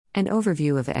An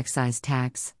overview of excise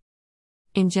tax.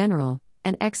 In general,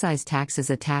 an excise tax is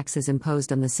a tax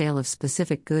imposed on the sale of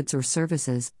specific goods or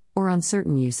services, or on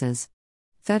certain uses.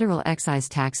 Federal excise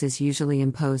tax is usually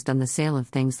imposed on the sale of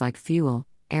things like fuel,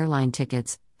 airline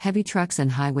tickets, heavy trucks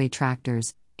and highway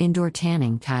tractors, indoor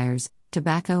tanning tires,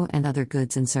 tobacco and other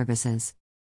goods and services.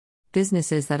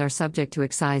 Businesses that are subject to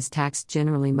excise tax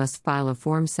generally must file a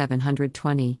Form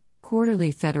 720,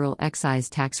 quarterly federal excise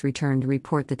tax return to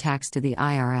report the tax to the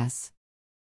IRS.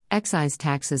 Excise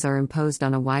taxes are imposed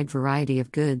on a wide variety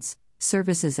of goods,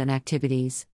 services, and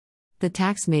activities. The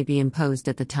tax may be imposed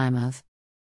at the time of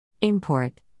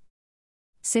import,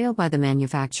 sale by the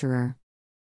manufacturer,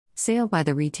 sale by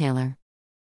the retailer,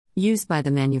 use by the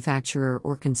manufacturer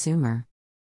or consumer.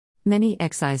 Many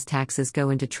excise taxes go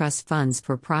into trust funds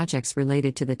for projects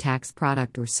related to the tax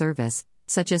product or service,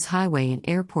 such as highway and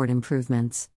airport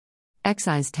improvements.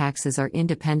 Excise taxes are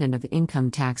independent of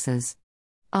income taxes.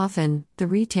 Often, the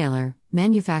retailer,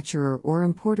 manufacturer, or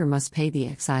importer must pay the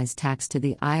excise tax to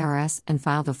the IRS and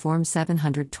file the Form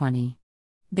 720.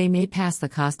 They may pass the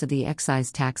cost of the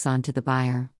excise tax on to the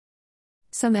buyer.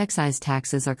 Some excise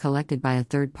taxes are collected by a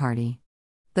third party.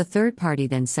 The third party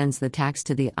then sends the tax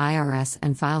to the IRS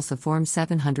and files the Form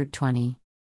 720.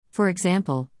 For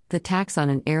example, the tax on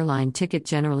an airline ticket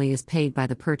generally is paid by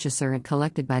the purchaser and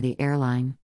collected by the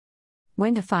airline.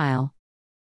 When to file?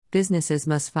 Businesses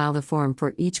must file the form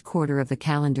for each quarter of the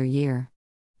calendar year.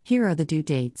 Here are the due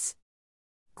dates.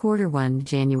 Quarter 1,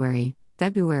 January,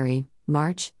 February,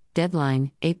 March,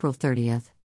 deadline, April 30th.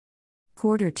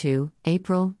 Quarter 2,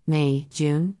 April, May,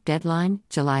 June, deadline,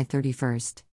 July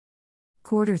 31st.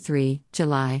 Quarter 3,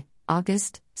 July,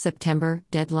 August, September,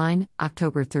 deadline,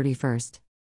 October 31st.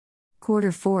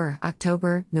 Quarter 4,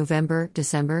 October, November,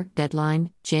 December,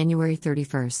 deadline, January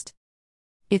 31st.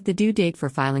 If the due date for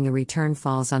filing a return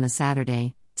falls on a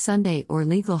Saturday, Sunday, or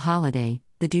legal holiday,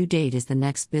 the due date is the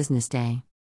next business day.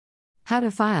 How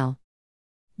to file?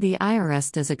 The IRS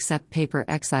does accept paper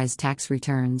excise tax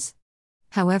returns.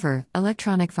 However,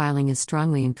 electronic filing is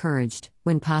strongly encouraged,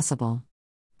 when possible.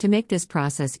 To make this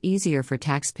process easier for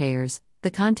taxpayers,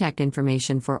 the contact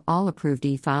information for all approved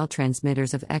e-file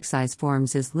transmitters of excise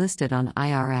forms is listed on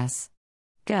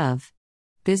IRS.gov.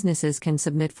 Businesses can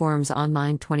submit forms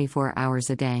online 24 hours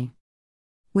a day.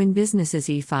 When businesses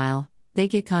e-file, they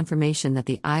get confirmation that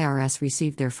the IRS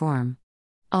received their form.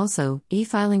 Also,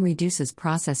 e-filing reduces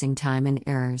processing time and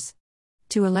errors.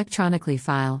 To electronically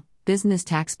file, business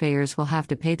taxpayers will have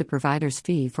to pay the provider's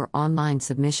fee for online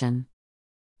submission.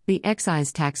 The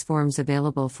excise tax forms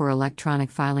available for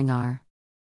electronic filing are: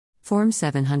 Form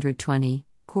 720,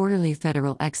 Quarterly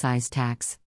Federal Excise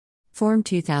Tax. Form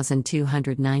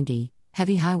 2290,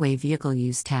 Heavy Highway Vehicle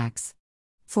Use Tax.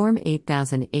 Form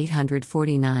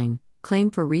 8849,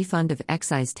 Claim for Refund of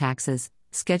Excise Taxes,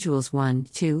 Schedules 1,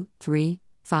 2, 3,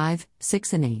 5,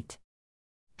 6 and 8.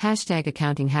 Hashtag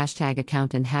accounting, hashtag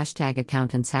accountant, hashtag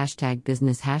accountants, hashtag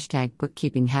business, hashtag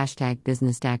bookkeeping, hashtag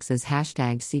business taxes,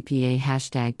 hashtag CPA,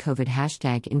 hashtag COVID,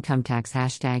 hashtag income tax,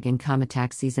 hashtag income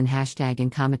tax season, hashtag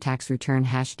income tax return,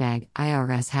 hashtag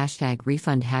IRS, hashtag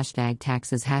refund, hashtag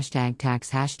taxes, hashtag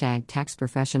tax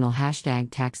professional, hashtag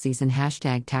tax season,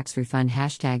 hashtag tax refund,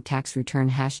 hashtag tax return,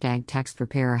 hashtag tax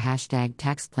preparer, hashtag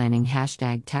tax planning,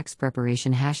 hashtag tax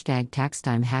preparation, hashtag tax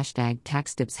time, hashtag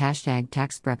tax tips, hashtag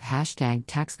tax prep, hashtag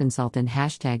tax consultant,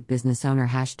 hashtag business owner,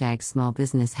 hashtag small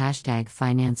business, hashtag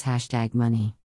finance, hashtag money.